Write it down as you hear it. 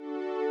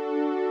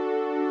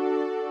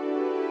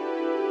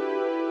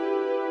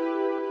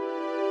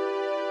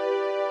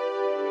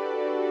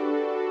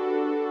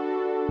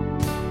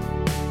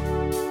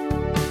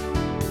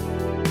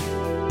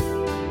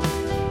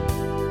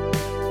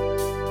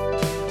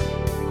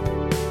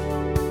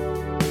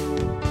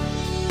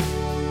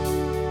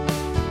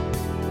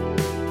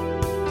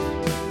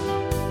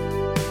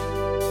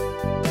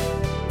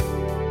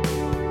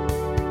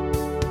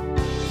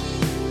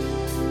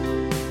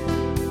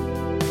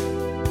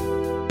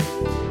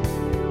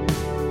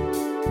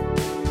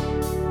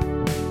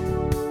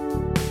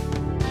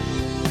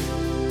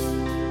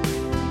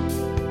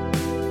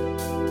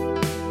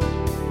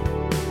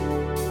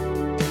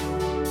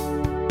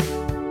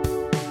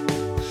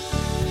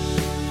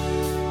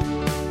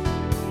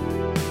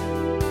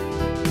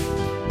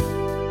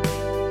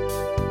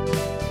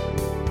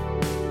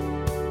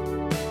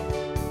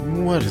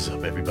What is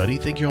up, everybody?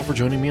 Thank you all for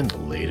joining me in the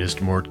latest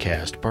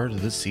Mortcast, part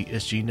of the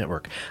CSG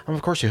Network. I'm,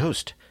 of course, your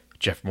host,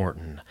 Jeff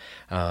Morton.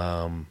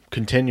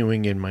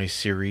 Continuing in my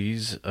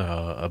series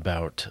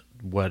about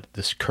what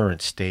this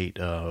current state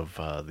of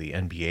the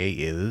NBA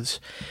is.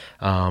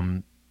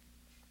 And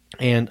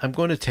I'm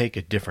going to take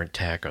a different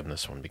tack on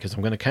this one because I'm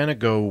going to kind of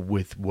go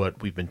with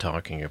what we've been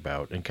talking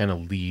about and kind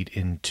of lead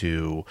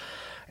into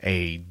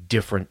a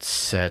different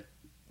set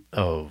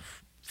of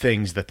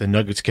things that the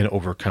Nuggets can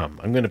overcome.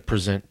 I'm going to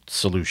present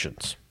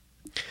solutions,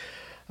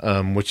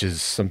 which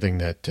is something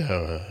that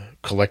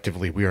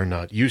collectively we are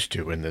not used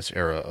to in this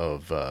era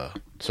of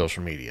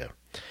social media.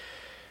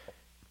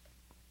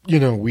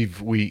 You know,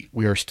 we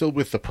are still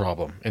with the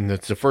problem, and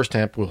that's the first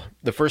half of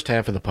the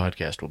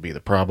podcast will be the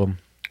problem.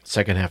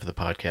 Second half of the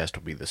podcast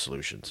will be the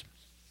solutions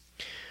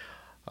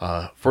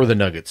for the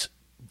Nuggets,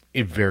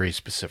 very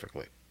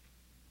specifically.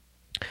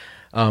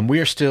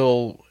 We are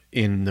still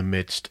in the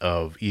midst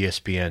of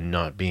ESPN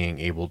not being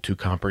able to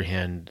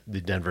comprehend the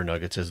Denver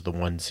Nuggets as the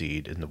one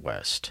seed in the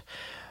West.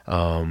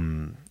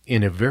 In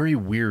a very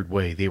weird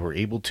way, they were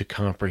able to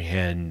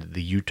comprehend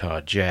the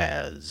Utah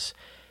Jazz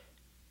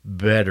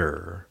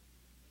better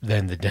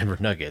than the Denver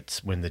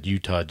Nuggets when the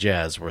Utah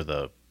Jazz were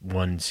the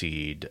one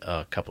seed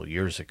a couple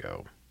years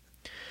ago.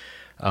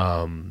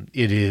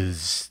 It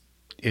is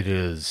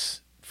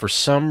for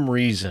some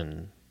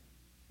reason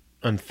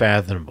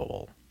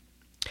unfathomable,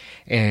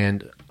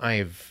 and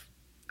I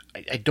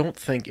don't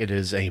think it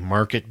is a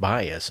market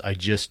bias. I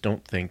just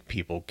don't think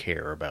people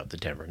care about the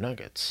Denver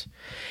Nuggets.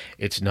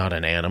 It's not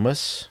an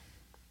animus.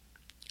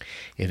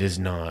 It is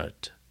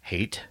not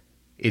hate.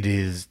 It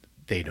is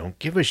they don't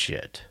give a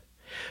shit,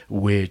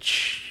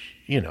 which,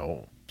 you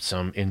know,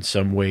 in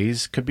some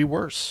ways could be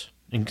worse.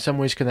 In some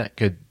ways that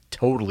could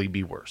totally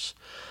be worse.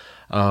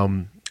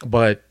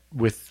 But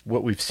with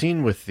what we've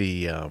seen with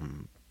the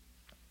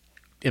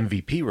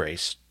MVP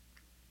race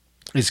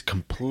is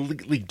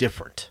completely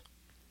different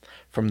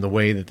from the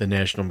way that the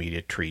national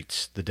media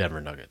treats the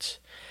Denver Nuggets.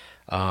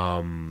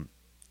 The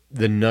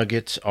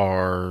Nuggets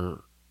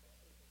are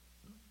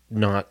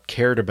not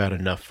cared about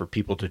enough for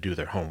people to do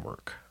their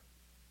homework.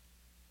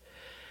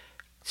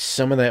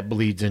 Some of that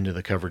bleeds into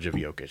the coverage of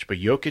Jokic, but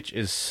Jokic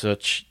is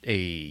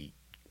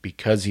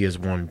because he has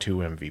won 2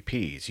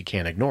 MVPs, you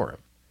can't ignore him.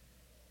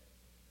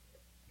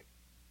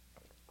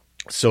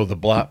 So the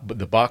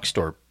box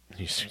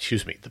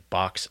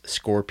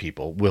score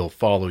people will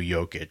follow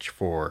Jokic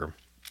for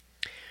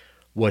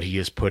what he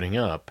is putting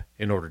up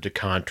in order to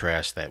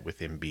contrast that with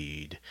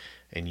Embiid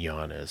and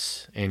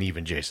Giannis and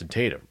even Jason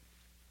Tatum.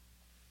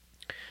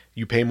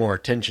 You pay more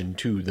attention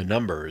to the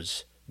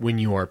numbers when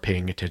you are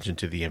paying attention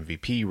to the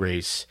MVP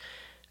race,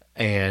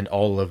 and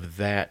all of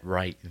that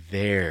right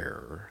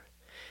there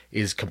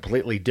is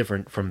completely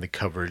different from the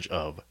coverage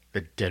of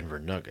the Denver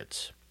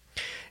Nuggets.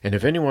 And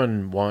if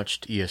anyone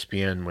watched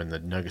ESPN when the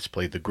Nuggets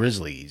played the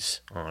Grizzlies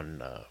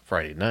on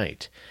Friday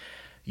night,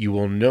 you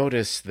will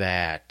notice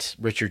that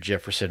Richard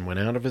Jefferson went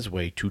out of his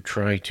way to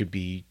try to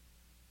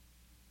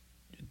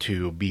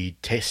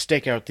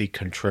stake out the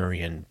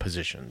contrarian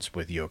positions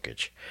with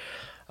Jokic.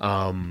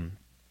 I'm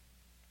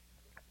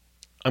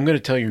going to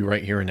tell you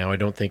right here and now, I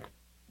don't think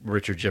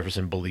Richard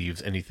Jefferson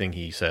believes anything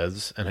he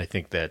says, and I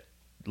think that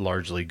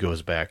largely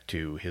goes back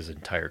to his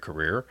entire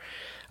career.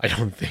 I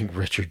don't think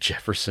Richard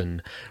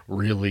Jefferson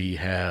really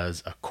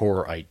has a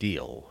core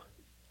ideal.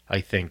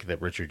 I think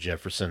that Richard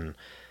Jefferson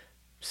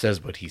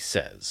says what he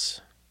says.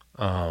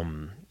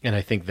 And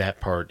I think that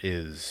part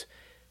is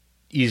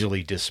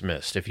easily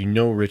dismissed. If you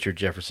know Richard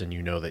Jefferson,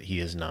 you know that he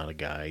is not a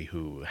guy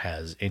who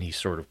has any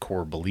sort of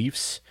core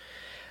beliefs,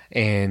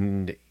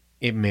 and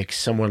it makes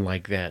someone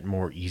like that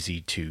more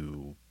easy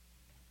to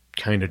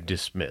kind of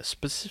dismiss,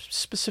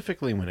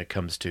 specifically when it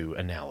comes to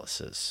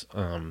analysis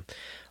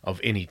of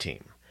any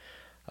team.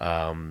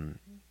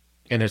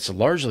 And it's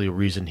largely a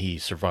reason he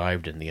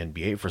survived in the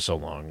NBA for so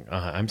long.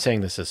 I'm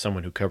saying this as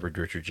someone who covered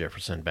Richard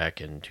Jefferson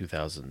back in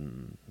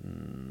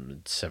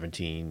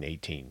 2017,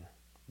 18.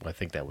 I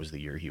think that was the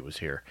year he was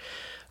here.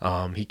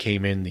 He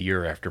came in the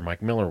year after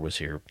Mike Miller was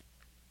here.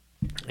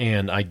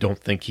 And I don't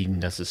think he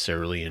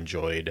necessarily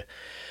enjoyed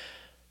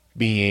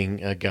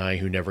being a guy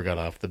who never got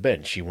off the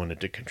bench. He wanted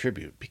to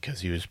contribute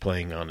because he was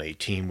playing on a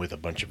team with a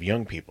bunch of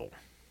young people.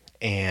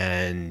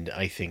 And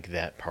I think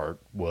that part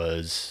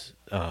was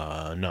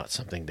not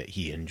something that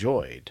he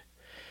enjoyed.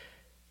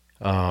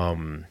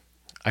 I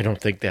don't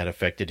think that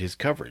affected his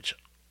coverage.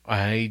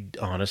 I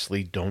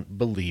honestly don't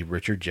believe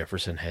Richard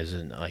Jefferson has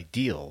an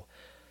ideal.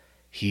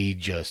 He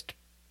just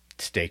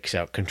stakes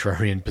out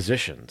contrarian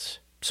positions.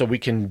 So we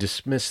can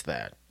dismiss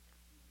that.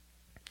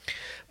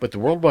 But the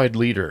worldwide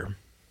leader,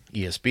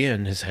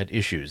 ESPN, has had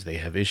issues. They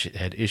have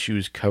had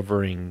issues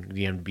covering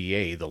the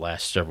NBA the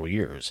last several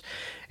years,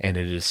 and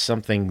it is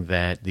something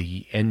that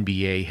the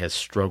NBA has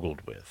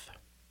struggled with.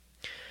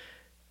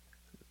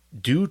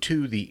 Due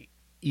to the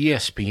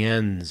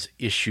ESPN's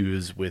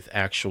issues with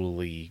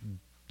actually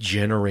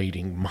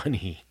generating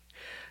money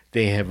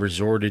they have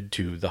resorted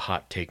to the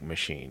hot take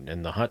machine,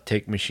 and the hot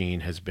take machine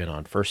has been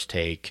on First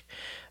Take,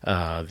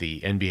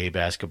 the NBA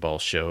basketball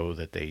show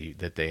that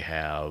they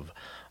have,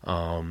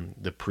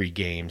 the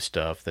pregame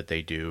stuff that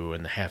they do,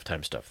 and the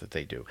halftime stuff that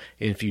they do.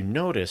 And if you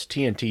notice,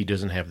 TNT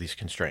doesn't have these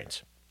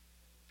constraints.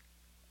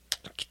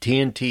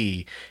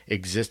 TNT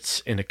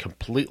exists in a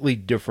completely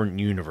different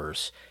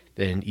universe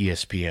than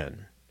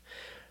ESPN.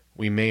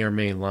 We may or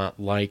may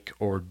not like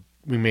or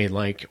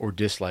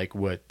dislike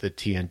what the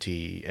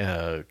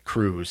TNT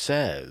crew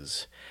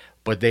says,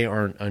 but they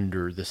aren't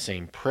under the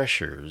same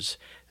pressures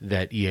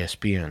that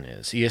ESPN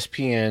is.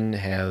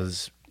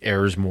 ESPN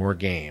airs more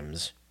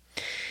games,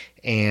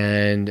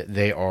 and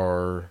they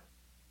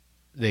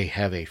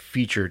have a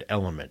featured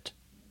element.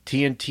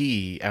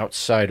 TNT,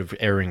 outside of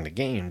airing the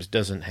games,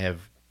 doesn't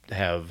have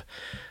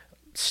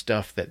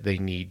stuff that they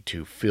need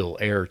to fill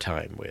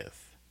airtime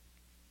with,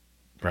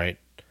 right?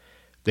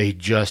 They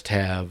just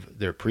have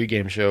their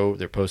pregame show,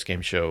 their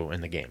postgame show,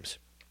 and the games.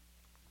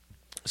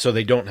 So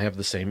they don't have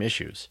the same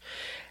issues.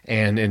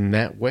 And in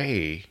that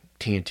way,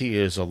 TNT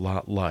is a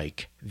lot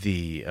like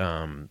the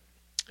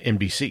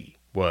NBC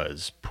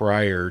was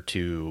prior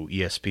to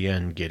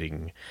ESPN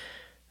getting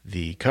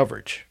the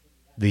coverage.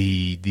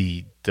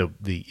 The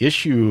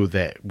issue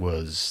that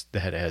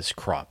has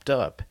cropped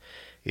up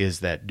is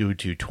that due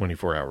to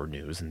 24-hour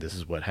news, and this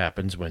is what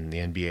happens when the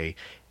NBA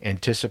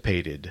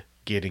anticipated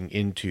getting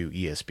into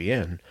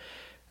ESPN,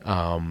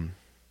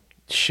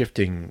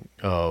 shifting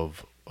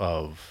of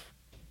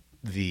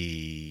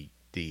the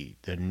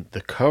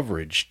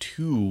coverage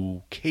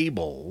to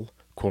cable,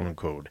 quote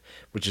unquote,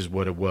 which is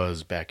what it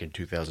was back in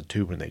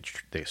 2002 when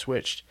they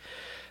switched.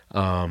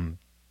 One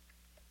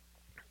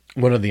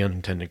of the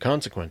unintended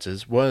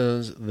consequences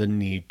was the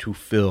need to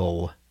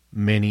fill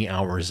many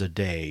hours a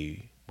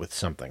day with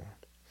something.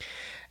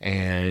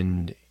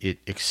 And it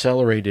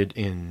accelerated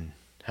in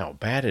how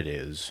bad it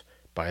is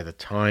by the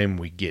time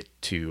we get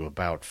to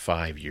about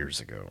 5 years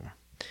ago.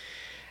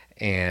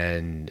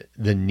 And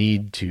the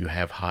need to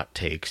have hot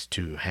takes,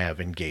 to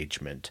have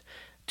engagement,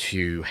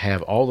 to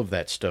have all of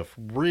that stuff,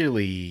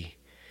 really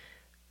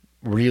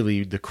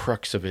the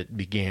crux of it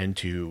began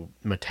to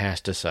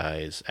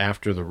metastasize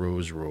after the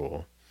Rose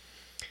Rule.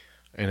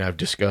 And I've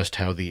discussed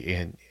how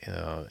the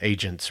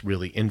agents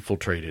really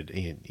infiltrated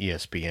in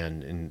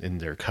ESPN in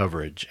their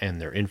coverage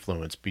and their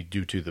influence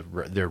due to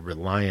their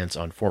reliance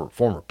on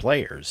former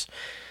players.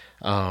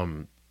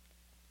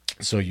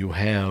 So you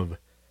have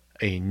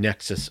a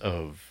nexus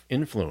of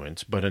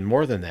influence, but in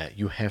more than that,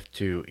 you have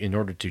to, in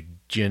order to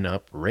gin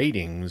up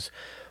ratings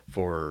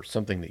for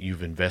something that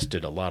you've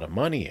invested a lot of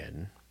money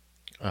in,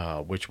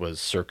 which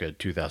was circa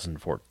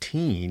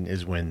 2014,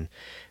 is when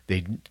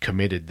they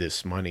committed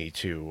this money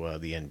to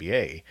the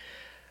NBA.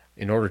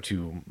 In order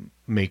to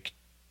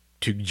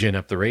gin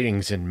up the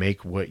ratings and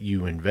make what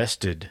you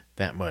invested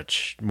that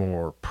much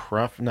more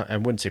I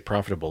wouldn't say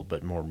profitable,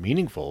 but more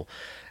meaningful,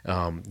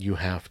 you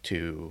have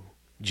to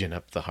gin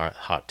up the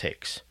hot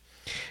takes.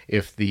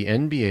 If the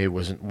NBA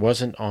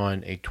wasn't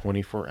on a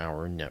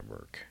 24-hour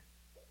network,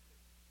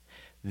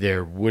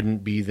 there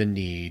wouldn't be the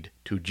need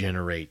to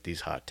generate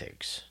these hot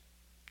takes.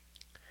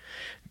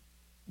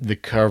 The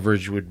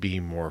coverage would be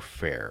more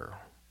fair.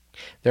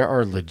 There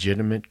are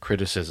legitimate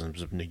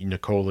criticisms of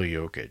Nikola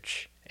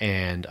Jokic,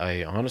 and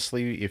I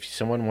honestly, if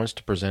someone wants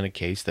to present a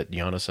case that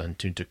Giannis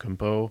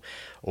Antetokounmpo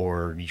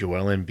or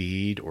Joel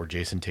Embiid or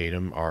Jason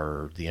Tatum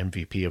are the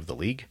MVP of the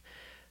league,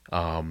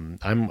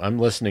 I'm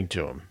listening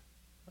to them.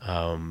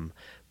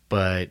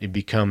 But it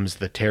becomes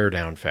the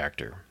teardown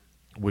factor,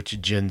 which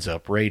gins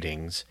up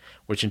ratings,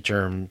 which in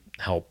turn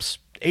helps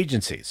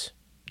agencies.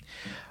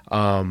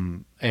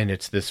 And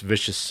it's this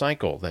vicious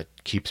cycle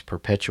that keeps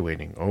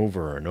perpetuating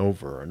over and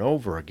over and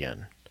over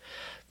again.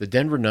 The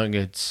Denver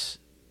Nuggets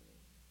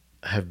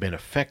have been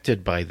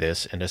affected by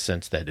this in a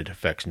sense that it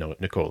affects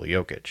Nikola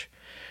Jokic.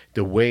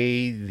 The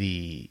way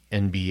the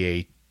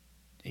NBA,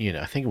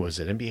 I think it was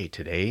at NBA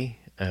Today,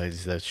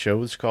 is the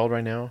show is called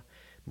right now,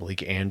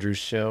 Malik Andrews'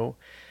 show,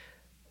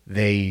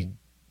 that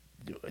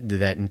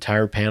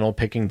entire panel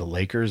picking the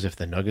Lakers if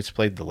the Nuggets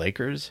played the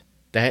Lakers,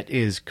 that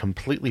is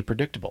completely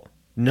predictable.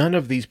 None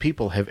of these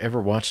people have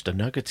ever watched a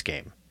Nuggets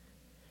game.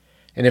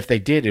 And if they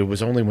did, it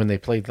was only when they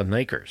played the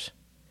Lakers.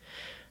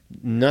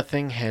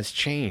 Nothing has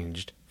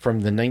changed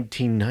from the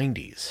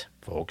 1990s,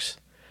 folks.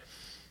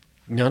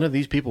 None of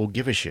these people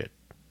give a shit.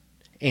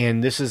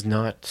 And this is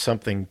not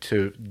something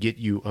to get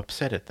you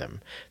upset at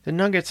them. The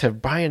Nuggets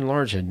have, by and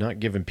large, not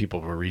given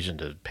people a reason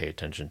to pay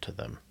attention to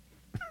them.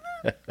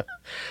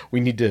 We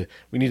need to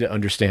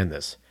understand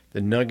this.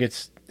 The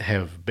Nuggets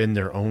have been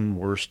their own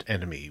worst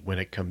enemy when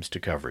it comes to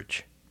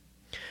coverage.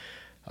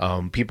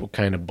 People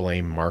kind of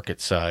blame market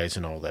size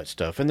and all that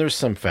stuff, and there's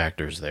some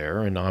factors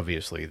there, and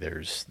obviously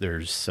there's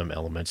some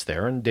elements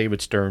there. And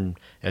David Stern,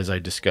 as I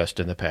discussed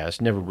in the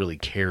past, never really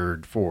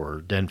cared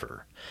for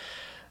Denver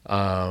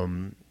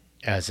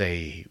as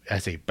a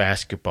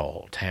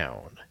basketball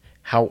town.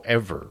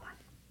 However,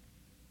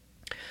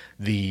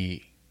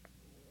 the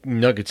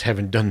Nuggets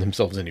haven't done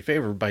themselves any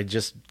favor by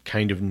just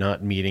kind of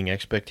not meeting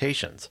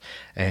expectations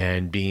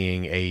and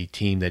being a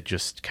team that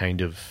just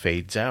kind of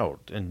fades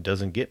out and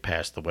doesn't get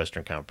past the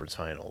Western Conference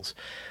Finals.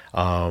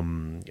 At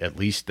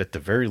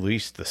the very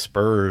least, the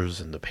Spurs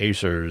and the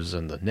Pacers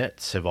and the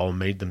Nets have all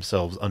made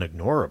themselves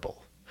unignorable.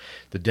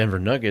 The Denver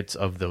Nuggets,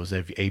 of those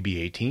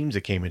ABA teams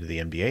that came into the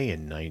NBA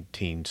in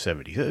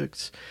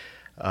 1976,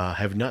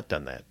 have not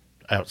done that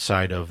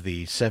outside of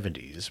the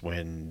 70s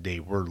when they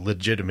were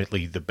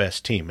legitimately the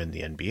best team in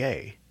the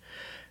NBA.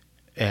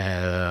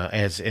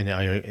 And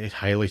I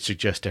highly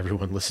suggest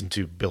everyone listen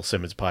to Bill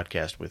Simmons'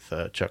 podcast with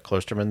Chuck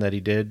Klosterman that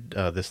he did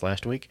this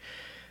last week.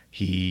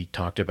 He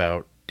talked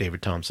about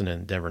David Thompson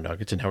and Denver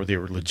Nuggets and how they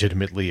were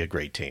legitimately a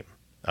great team.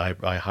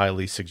 I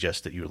highly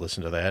suggest that you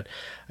listen to that.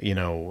 You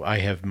know, I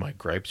have my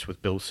gripes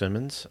with Bill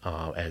Simmons,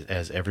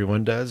 as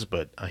everyone does,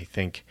 but I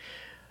think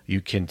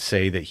you can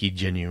say that he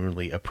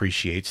genuinely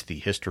appreciates the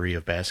history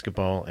of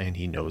basketball and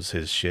he knows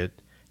his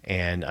shit.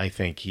 And I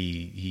think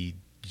he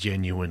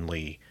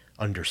genuinely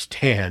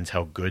understands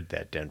how good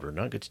that Denver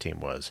Nuggets team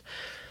was.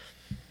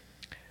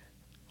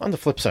 On the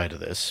flip side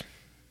of this,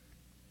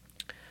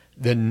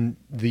 then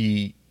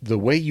the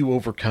way you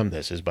overcome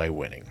this is by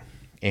winning.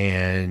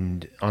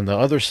 And on the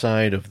other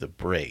side of the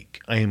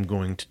break, I am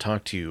going to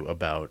talk to you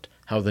about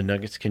how the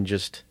Nuggets can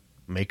just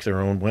make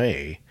their own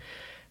way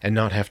and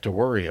not have to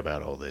worry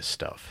about all this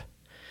stuff.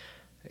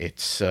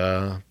 It's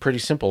pretty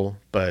simple,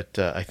 but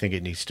I think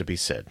it needs to be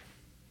said.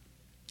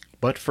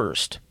 But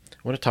first, I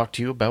want to talk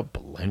to you about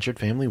Blanchard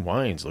Family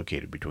Wines,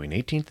 located between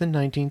 18th and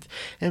 19th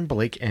and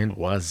Blake and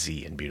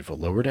Wazee in beautiful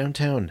lower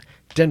downtown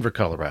Denver,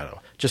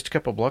 Colorado. Just a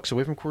couple blocks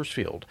away from Coors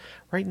Field,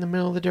 right in the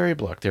middle of the dairy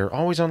block. They're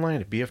always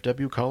online at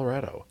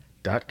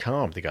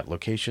bfwcolorado.com. They got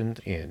locations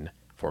in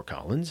Fort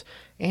Collins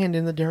and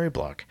in the dairy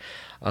block.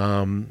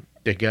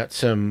 They got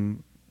they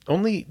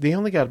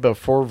only got about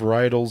 4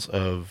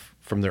 varietals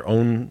from their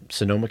own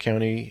Sonoma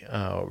County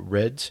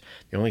reds.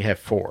 They only have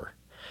 4.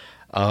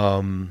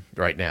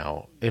 Right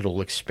now.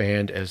 It'll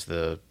expand as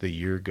the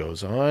year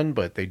goes on,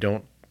 but they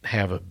don't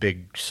have a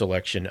big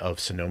selection of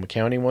Sonoma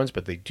County ones,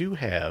 but they do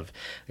have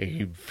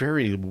a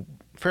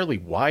fairly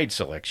wide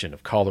selection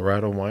of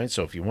Colorado wines.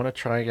 So if you want to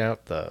try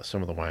out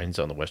some of the wines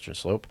on the Western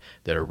Slope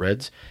that are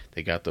reds,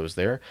 they got those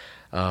there.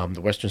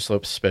 The Western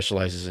Slope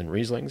specializes in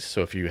Rieslings,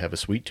 so if you have a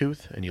sweet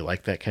tooth and you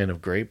like that kind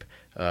of grape,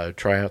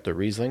 try out the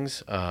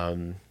Rieslings.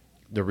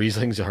 The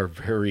Rieslings are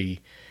very,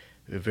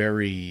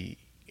 very...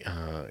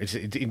 it's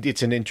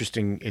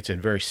a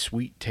very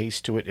sweet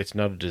taste to it. It's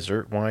not a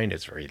dessert wine.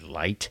 It's very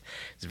light.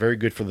 It's very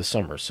good for the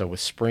summer. So with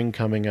spring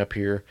coming up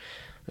here,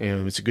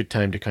 it's a good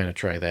time to kind of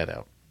try that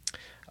out.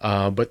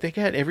 But they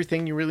got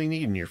everything you really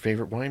need in your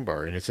favorite wine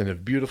bar, and it's in a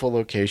beautiful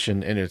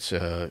location. And it's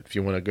if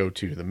you want to go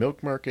to the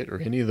Milk Market or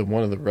any of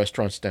one of the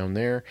restaurants down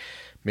there,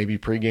 maybe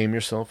pregame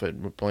yourself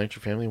at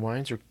Blanchard Family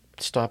Wines or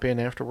stop in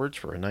afterwards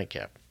for a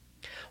nightcap.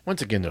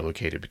 Once again, they're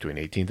located between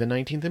 18th and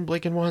 19th and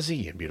Blake and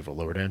Wazee in beautiful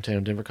lower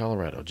downtown Denver,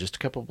 Colorado, just a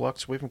couple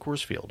blocks away from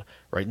Coors Field,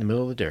 right in the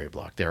middle of the dairy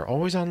block. They are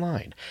always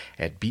online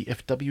at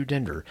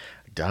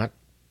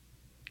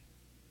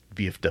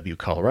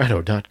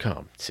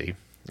bfwcolorado.com. See,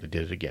 I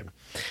did it again.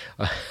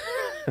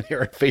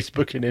 They're on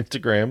Facebook and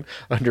Instagram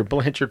under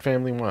Blanchard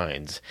Family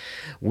Wines.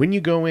 When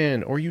you go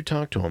in or you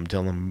talk to them,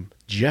 tell them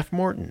Jeff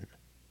Morton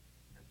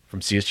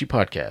from CSG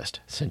Podcast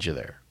sent you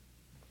there.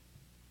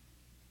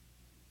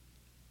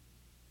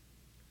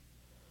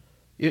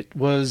 It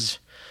was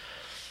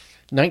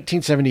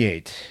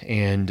 1978,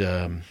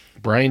 and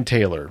Brian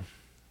Taylor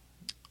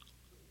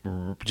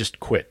just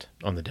quit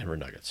on the Denver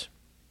Nuggets.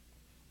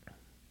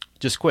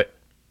 Just quit.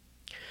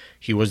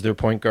 He was their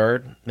point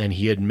guard, and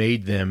he had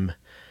made them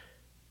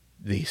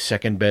the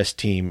second best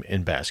team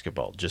in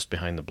basketball, just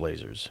behind the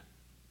Blazers.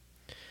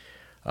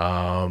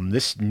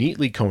 This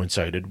neatly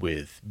coincided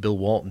with Bill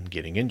Walton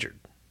getting injured.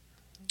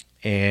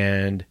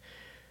 And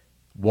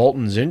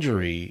Walton's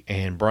injury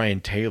and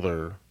Brian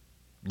Taylor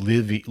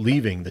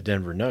leaving the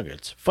Denver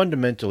Nuggets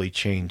fundamentally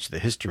changed the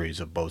histories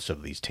of both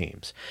of these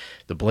teams.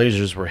 The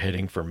Blazers were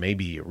heading for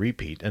maybe a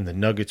repeat, and the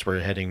Nuggets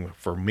were heading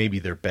for maybe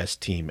their best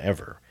team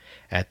ever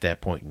at that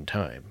point in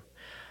time.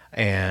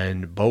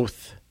 And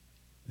both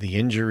the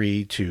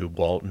injury to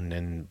Walton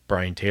and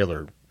Brian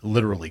Taylor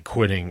literally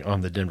quitting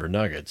on the Denver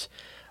Nuggets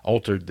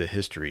altered the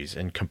histories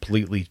and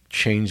completely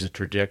changed the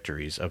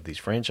trajectories of these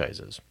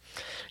franchises.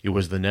 It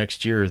was the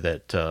next year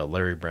that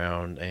Larry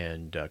Brown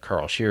and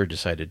Carl Scheer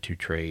decided to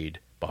trade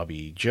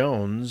Bobby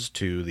Jones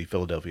to the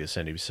Philadelphia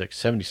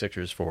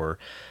 76ers for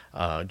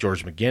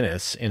George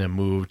McGinnis in a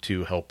move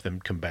to help them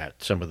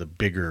combat some of the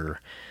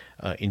bigger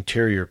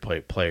interior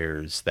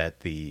players that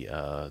the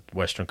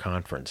Western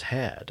Conference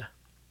had.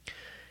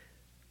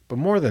 But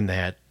more than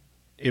that,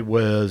 it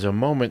was a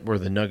moment where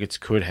the Nuggets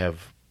could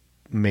have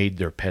made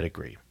their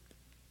pedigree.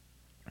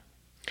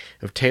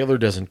 If Taylor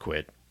doesn't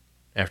quit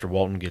after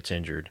Walton gets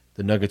injured,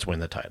 the Nuggets win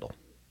the title.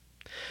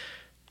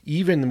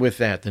 Even with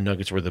that, the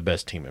Nuggets were the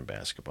best team in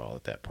basketball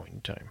at that point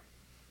in time.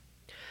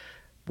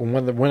 But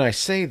when I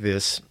say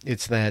this,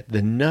 it's that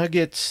the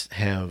Nuggets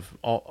have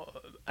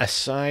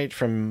aside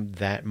from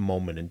that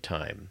moment in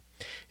time,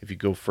 if you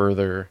go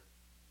further,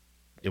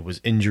 it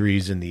was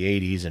injuries in the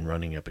 80s and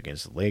running up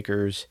against the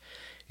Lakers.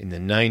 In the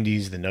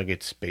 90s, the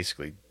Nuggets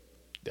basically,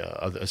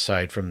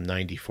 aside from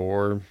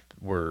 94,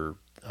 were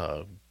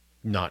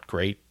not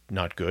great,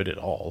 not good at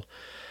all.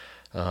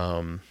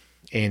 And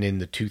in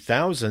the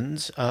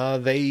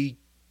 2000s, they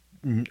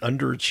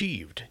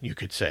underachieved, you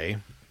could say.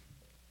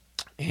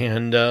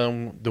 And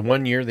the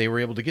one year they were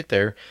able to get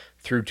there,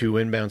 threw two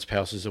inbounds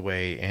passes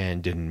away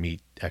and didn't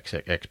meet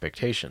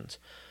expectations.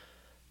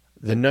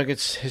 The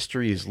Nuggets'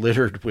 history is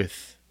littered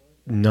with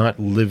not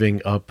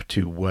living up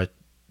to what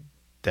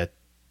that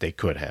they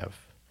could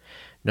have.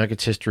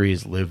 Nuggets history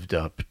has not lived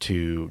up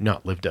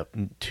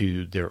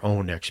to their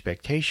own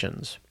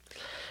expectations.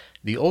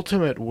 The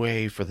ultimate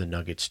way for the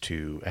Nuggets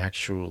to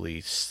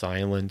actually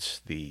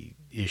silence the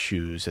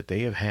issues that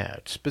they have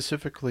had,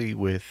 specifically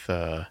with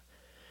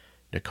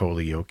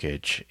Nikola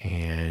Jokic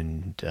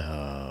and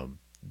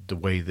the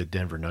way the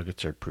Denver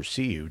Nuggets are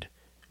perceived,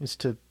 is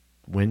to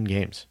win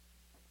games.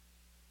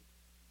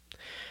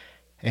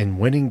 And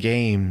winning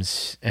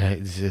games,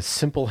 as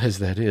simple as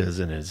that is,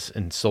 and as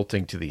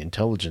insulting to the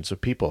intelligence of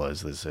people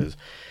as this is,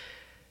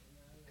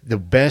 the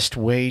best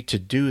way to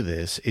do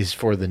this is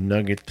for the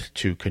Nuggets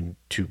to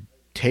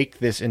take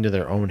this into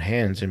their own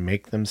hands and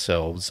make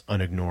themselves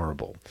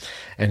unignorable.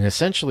 And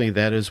essentially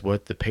that is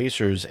what the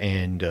Pacers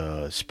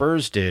and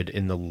Spurs did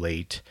in the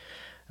late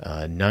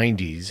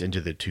 90s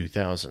into the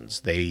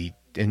 2000s.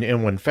 And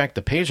in fact,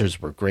 the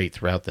Pacers were great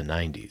throughout the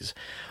 90s,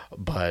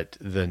 but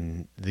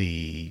the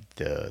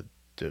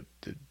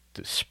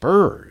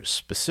Spurs,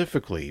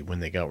 specifically when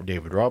they got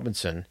David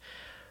Robinson,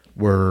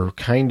 were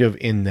kind of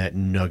in that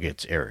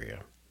Nuggets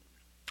area.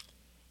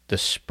 The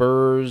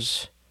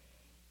Spurs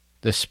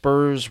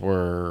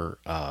were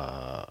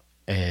a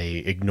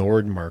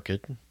ignored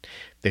market.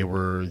 They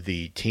were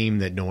the team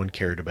that no one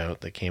cared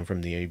about that came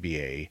from the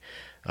ABA.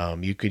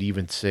 You could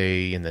even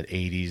say in the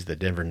 80s the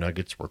Denver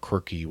Nuggets were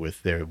quirky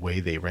with their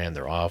way they ran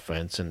their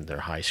offense and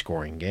their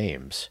high-scoring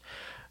games.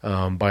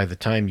 By the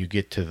time you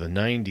get to the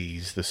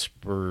 90s, the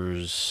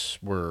Spurs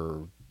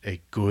were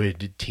a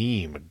good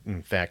team.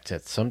 In fact,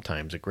 at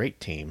sometimes a great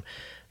team,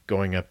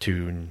 going up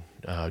to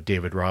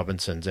David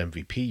Robinson's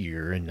MVP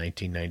year in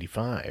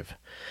 1995.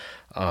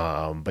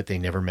 But they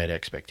never met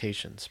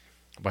expectations.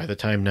 By the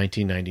time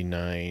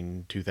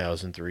 1999,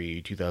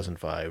 2003,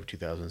 2005,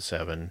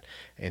 2007,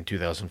 and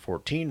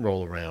 2014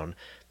 roll around,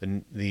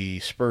 the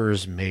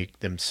Spurs make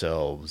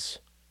themselves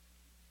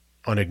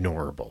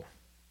unignorable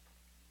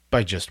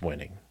by just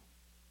winning.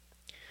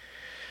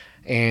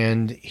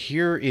 And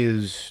here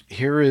is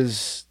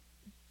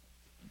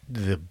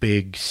the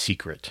big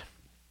secret,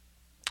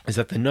 is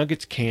that the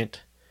Nuggets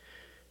can't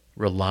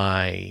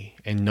rely,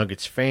 and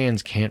Nuggets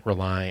fans can't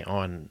rely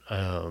on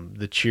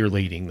the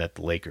cheerleading that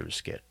the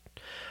Lakers get.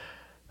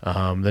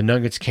 The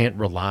Nuggets can't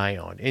rely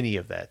on any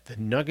of that. The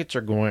Nuggets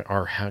are going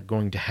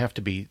to have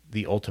to be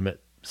the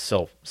ultimate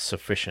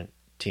self-sufficient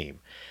team.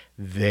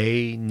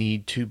 They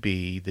need to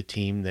be the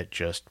team that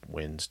just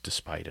wins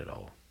despite it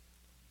all.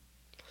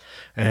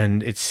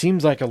 And it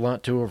seems like a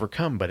lot to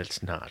overcome, but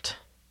it's not.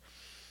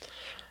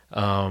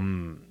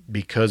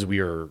 Because we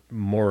are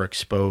more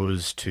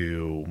exposed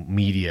to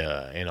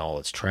media and all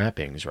its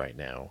trappings right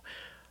now,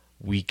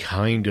 we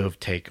kind of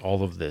take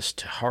all of this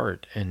to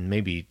heart and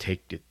maybe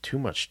take it too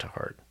much to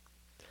heart.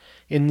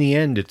 In the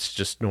end, it's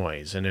just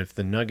noise. And if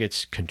the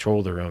Nuggets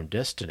control their own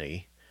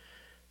destiny,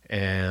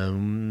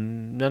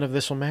 none of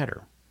this will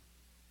matter.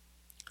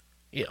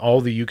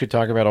 You could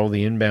talk about all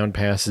the inbound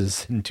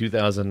passes in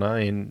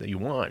 2009 that you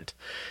want.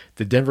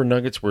 The Denver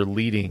Nuggets were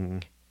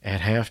leading at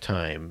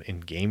halftime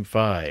in Game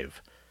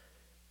 5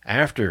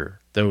 after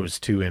those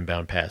two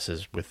inbound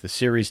passes with the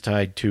series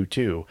tied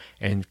 2-2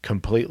 and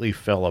completely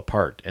fell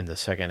apart in the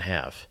second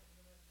half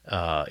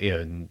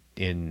in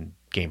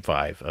Game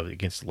 5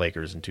 against the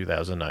Lakers in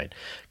 2009.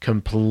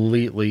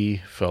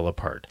 Completely fell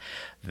apart.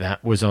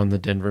 That was on the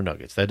Denver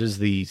Nuggets. That is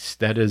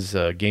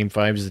Game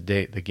 5 is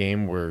the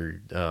game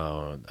where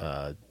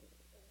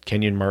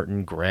Kenyon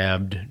Martin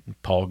grabbed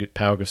Pau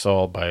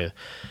Gasol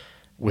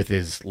with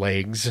his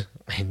legs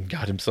and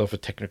got himself a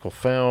technical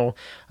foul.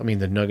 I mean,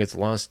 the Nuggets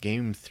lost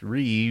Game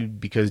 3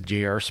 because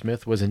J.R.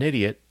 Smith was an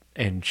idiot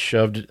and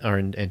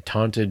and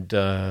taunted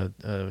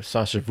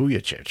Sasha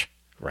Vujacic,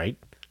 right?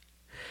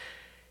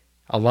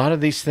 A lot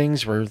of these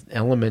things were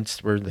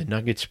elements where the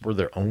Nuggets were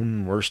their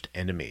own worst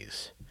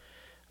enemies.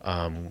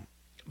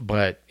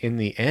 But in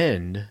the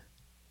end,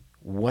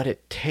 what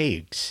it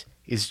takes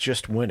is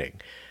just winning.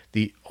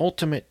 The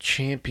ultimate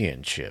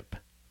championship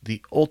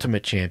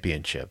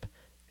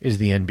is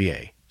the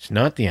NBA. It's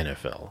not the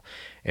NFL.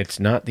 It's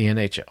not the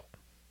NHL.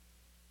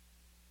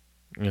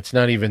 It's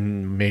not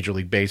even Major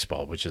League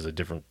Baseball, which is a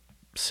different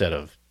set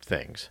of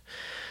things.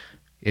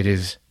 It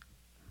is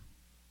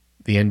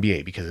the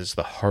NBA because it's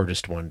the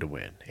hardest one to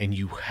win. And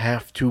you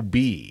have to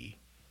be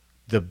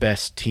the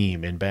best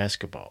team in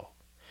basketball.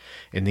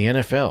 In the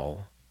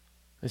NFL,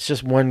 it's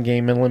just one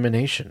game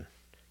elimination.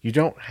 You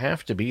don't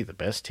have to be the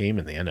best team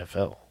in the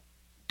NFL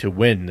to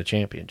win the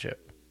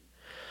championship.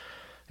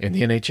 In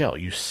the NHL,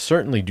 you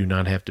certainly do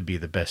not have to be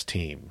the best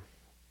team.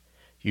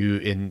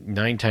 In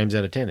 9 times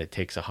out of 10, it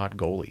takes a hot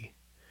goalie.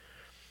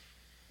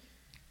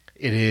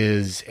 It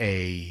is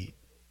a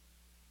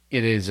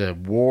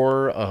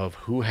war of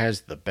who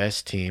has the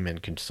best team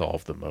and can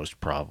solve the most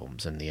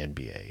problems in the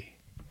NBA.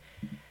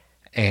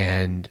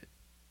 And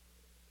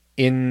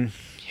in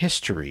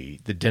history,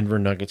 the Denver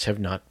Nuggets have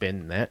not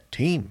been that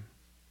team.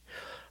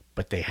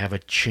 But they have a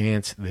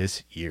chance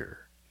this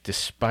year,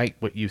 despite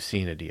what you've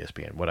seen at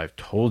ESPN, what I've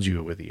told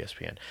you with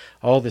ESPN,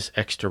 all this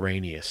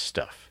extraneous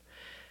stuff.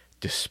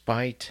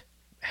 Despite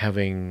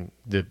having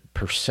the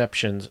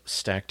perceptions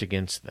stacked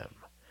against them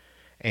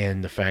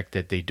and the fact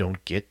that they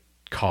don't get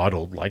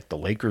coddled like the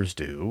Lakers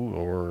do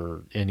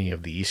or any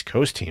of the East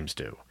Coast teams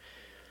do.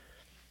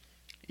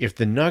 If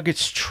the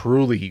Nuggets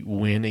truly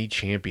win a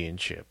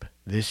championship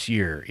this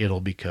year,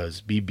 it'll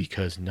be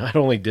because not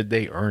only did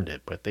they earn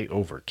it, but they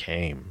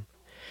overcame.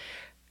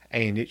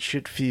 And it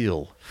should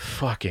feel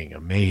fucking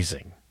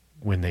amazing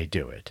when they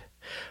do it,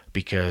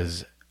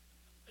 because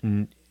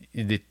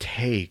it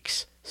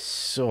takes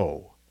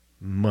so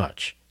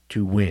much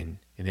to win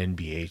an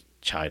NBA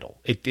title.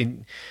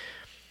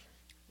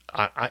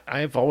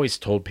 I've always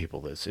told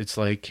people this. It's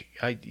like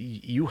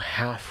you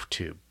have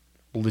to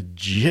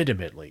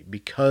legitimately,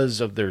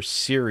 because of their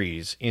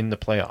series in the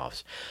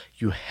playoffs,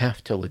 you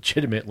have to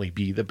legitimately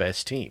be the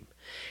best team.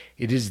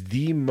 It is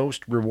the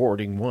most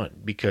rewarding one,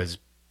 because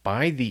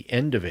by the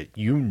end of it,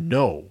 you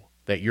know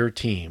that your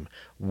team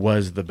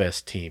was the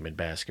best team in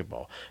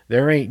basketball.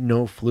 There ain't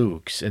no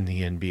flukes in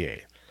the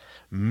NBA.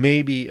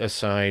 Maybe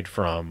aside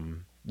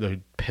from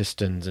the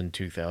Pistons in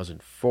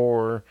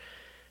 2004,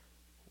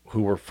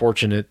 who were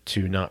fortunate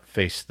to not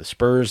face the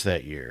Spurs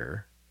that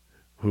year,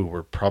 who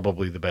were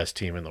probably the best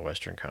team in the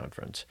Western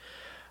Conference.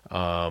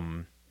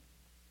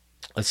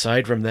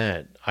 Aside from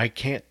that, I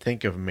can't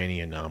think of many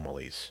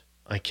anomalies.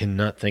 I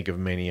cannot think of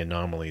many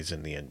anomalies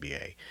in the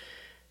NBA.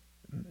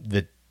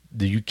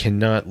 You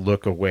cannot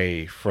look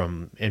away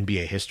from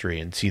NBA history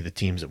and see the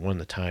teams that won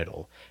the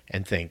title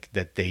and think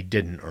that they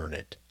didn't earn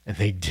it and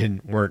they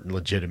weren't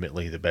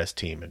legitimately the best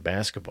team in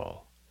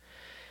basketball.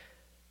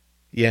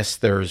 Yes,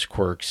 there's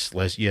quirks.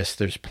 Yes,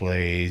 there's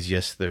plays.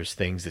 Yes, there's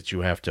things that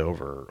you have to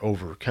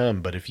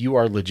overcome. But if you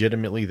are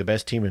legitimately the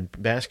best team in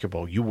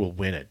basketball, you will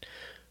win it,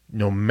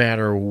 no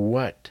matter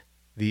what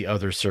the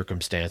other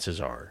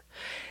circumstances are.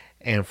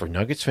 And for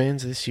Nuggets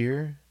fans this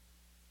year,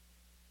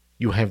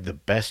 you have the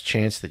best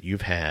chance that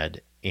you've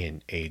had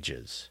in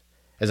ages.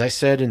 As I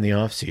said in the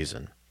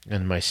offseason,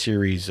 in my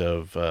series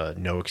of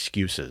No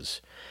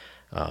Excuses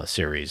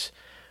series,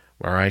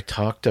 where I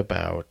talked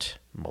about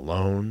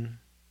Malone,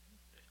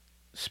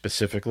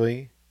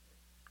 specifically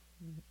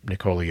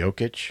Nikola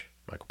Jokic,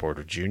 Michael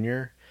Porter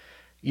Jr.,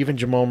 even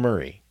Jamal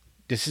Murray.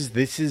 This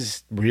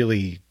is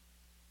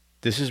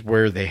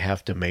where they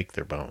have to make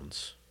their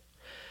bones,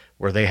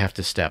 where they have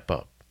to step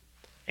up.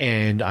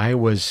 And I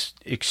was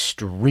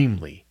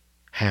extremely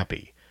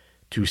happy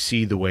to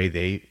see the way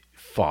they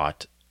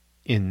fought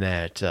in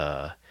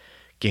that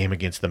game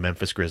against the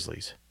Memphis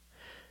Grizzlies.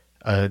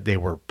 They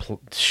were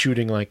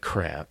shooting like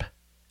crap,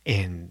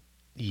 and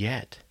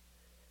yet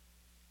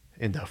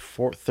in the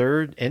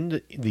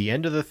the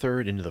end of the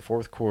third into the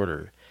fourth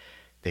quarter,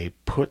 they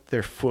put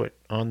their foot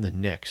on the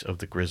necks of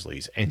the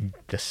Grizzlies and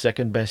the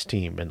second best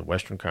team in the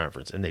Western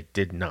Conference, and they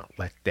did not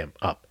let them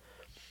up.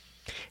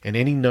 And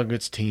any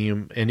Nuggets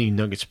fan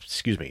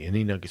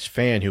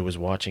who was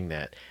watching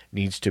that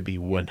needs to be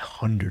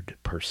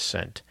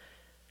 100%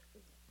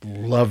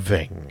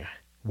 loving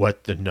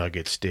what the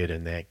Nuggets did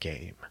in that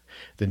game.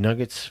 The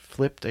Nuggets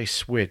flipped a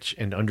switch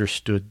and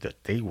understood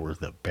that they were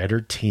the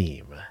better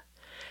team.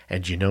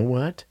 And you know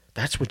what?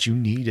 That's what you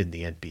need in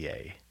the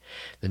NBA.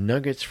 The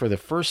Nuggets, for the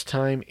first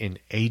time in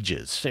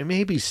ages,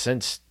 maybe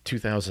since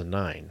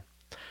 2009,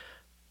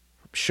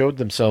 showed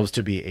themselves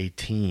to be a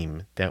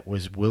team that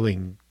was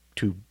willing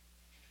to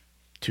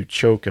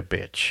choke a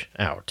bitch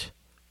out.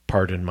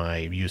 Pardon my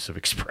use of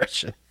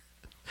expression.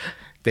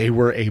 They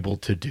were able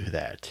to do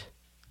that.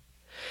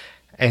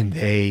 And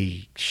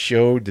they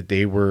showed that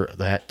they were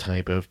that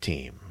type of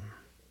team.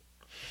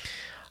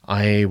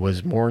 I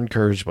was more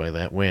encouraged by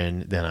that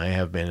win than I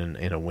have been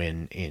in a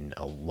win in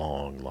a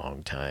long,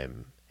 long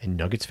time. And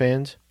Nuggets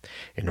fans,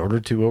 in order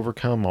to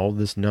overcome all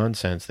this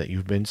nonsense that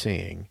you've been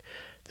seeing,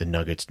 the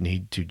Nuggets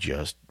need to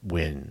just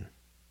win.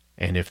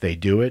 And if they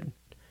do it,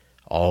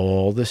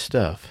 all this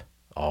stuff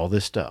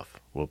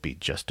will be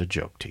just a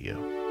joke to you.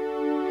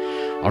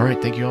 All right,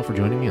 thank you all for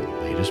joining me in the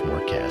latest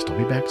Mortcast. I'll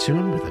be back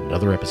soon with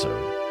another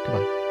episode.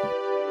 Goodbye.